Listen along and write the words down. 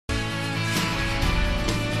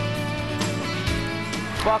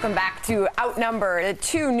Welcome back to Outnumbered.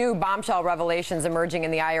 Two new bombshell revelations emerging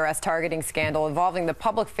in the IRS targeting scandal involving the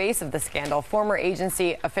public face of the scandal, former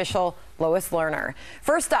agency official Lois Lerner.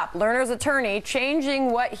 First up, Lerner's attorney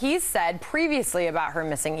changing what he said previously about her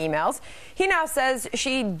missing emails. He now says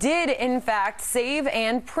she did, in fact, save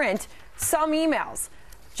and print some emails,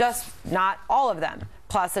 just not all of them.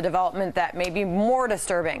 Plus, a development that may be more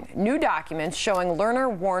disturbing. New documents showing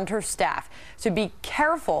Lerner warned her staff to be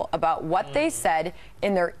careful about what they said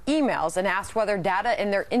in their emails and asked whether data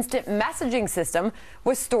in their instant messaging system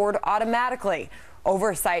was stored automatically.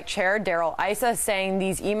 Oversight Chair Daryl Issa saying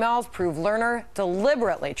these emails prove Lerner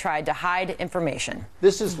deliberately tried to hide information.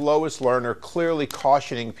 This is Lois Lerner clearly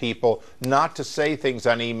cautioning people not to say things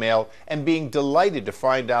on email and being delighted to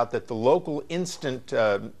find out that the local instant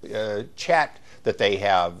chat that they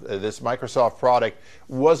have, this Microsoft product,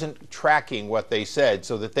 wasn't tracking what they said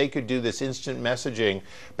so that they could do this instant messaging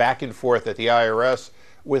back and forth at the IRS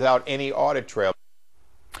without any audit trail.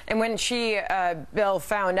 And when Bill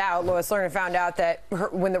found out, Lois Lerner found out that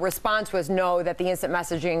when the response was no, that the instant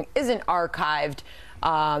messaging isn't archived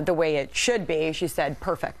the way it should be, she said,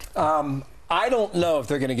 perfect. I don't know if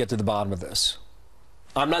they're going to get to the bottom of this.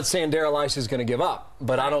 I'm not saying Daryl Issa is going to give up,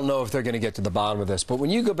 but I don't know if they're going to get to the bottom of this. But when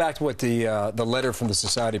you go back to what the letter from the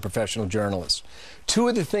Society of Professional Journalists, two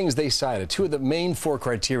of the things they cited, two of the main four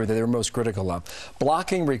criteria that they were most critical of,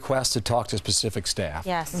 blocking requests to talk to specific staff,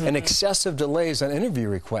 and excessive delays on interview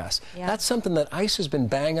requests. That's something that ICE has been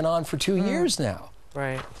banging on for 2 years now.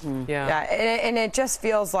 Right. Yeah, and it just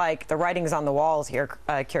feels like the writing's on the walls here.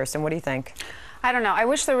 Kirsten, what do you think? I don't know. I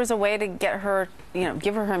wish there was a way to get her,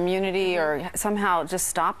 give her immunity or somehow just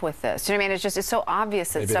stop with this. Do you know what I mean? It's so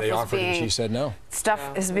obvious that Maybe they offered and she said no.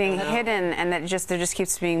 Stuff is being hidden, and that there just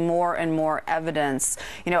keeps being more and more evidence.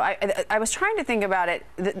 I was trying to think about it.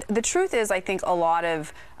 The truth is, I think a lot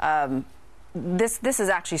of this is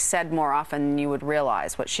actually said more often than you would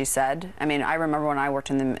realize what she said. I mean, I remember when I worked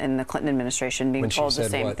in the Clinton administration being told the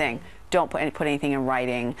same thing. Don't put anything in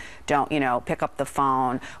writing. Don't, pick up the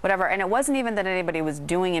phone, whatever. And it wasn't even that anybody was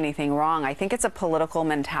doing anything wrong. I think it's a political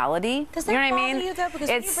mentality. Does that bother you, though? Because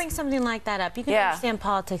when you bring something like that up, you can understand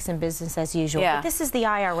politics and business as usual. But this is the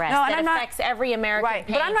IRS that affects every American. Right,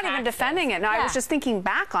 but I'm not even defending it. No, I was just thinking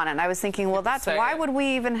back on it. And I was thinking, well, why would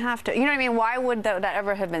we even have to? You know what I mean? Why would that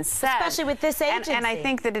ever have been said? Especially with this agency. And I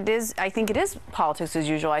think that it is. I think it is politics as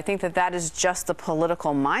usual. I think that is just the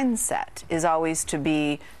political mindset. Is always to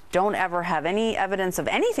be. Don't ever have any evidence of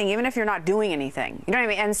anything, even if you're not doing anything. You know what I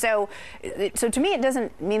mean? And so to me, it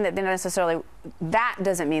doesn't mean that that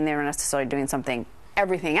doesn't mean they're necessarily doing something.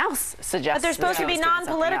 Everything else suggests. But they're supposed to be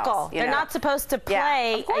non-political. They're not supposed to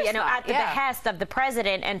play, at the behest of the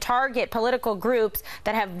president and target political groups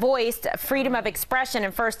that have voiced freedom of expression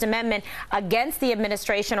and First Amendment against the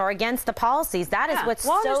administration or against the policies. That is what's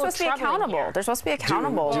so they're supposed to be accountable. They're supposed to be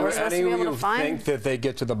accountable. Do any of you think that they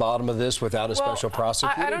get to the bottom of this without a special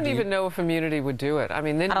prosecutor? I don't even know if immunity would do it. I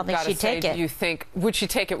mean, then I don't think she'd take it. Do you think, would she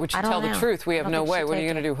take it? Would she tell the truth? We have no way. What are you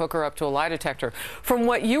going to do? Hook her up to a lie detector? From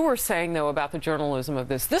what you were saying, though, about the journalism of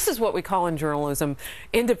this is what we call in journalism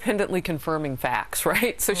independently confirming facts,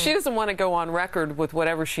 right? So she doesn't want to go on record with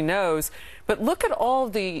whatever she knows, but look at all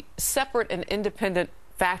the separate and independent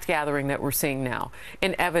fact gathering that we're seeing now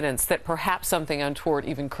in evidence that perhaps something untoward,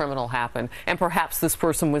 even criminal, happened, and perhaps this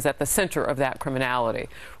person was at the center of that criminality,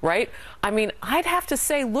 right? I mean, I'd have to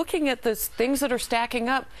say, looking at the things that are stacking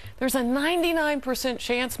up, there's a 99%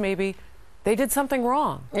 chance maybe they did something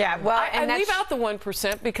wrong. Yeah, well, and leave out the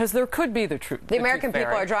 1% because there could be the truth. The American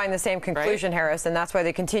people are drawing the same conclusion, Harris, and that's why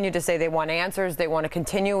they continue to say they want answers, they want to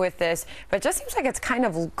continue with this. But it just seems like it's kind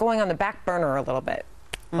of going on the back burner a little bit,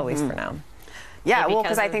 at least for now. Yeah, well,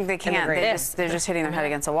 because I think they can't. They're just hitting their head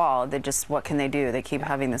against a wall. What can they do? They keep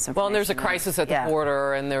having this information. Well, and there's a crisis at the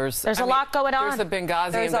border, and there's a lot going on. There's the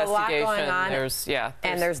Benghazi investigation. There's a lot going on.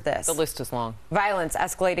 There's this. The list is long. Violence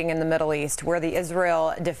escalating in the Middle East, where the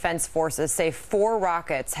Israel Defense Forces say 4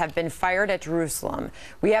 rockets have been fired at Jerusalem.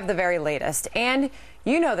 We have the very latest, and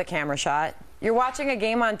you know the camera shot. You're watching a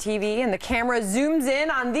game on TV, and the camera zooms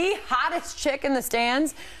in on the hottest chick in the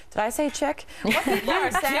stands. Did I say chick? What people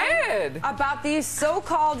are saying about these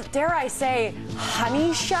so-called, dare I say,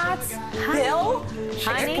 honey shots? Bill,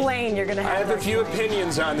 explain. You're going to have I have a few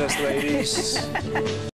opinions on this, ladies.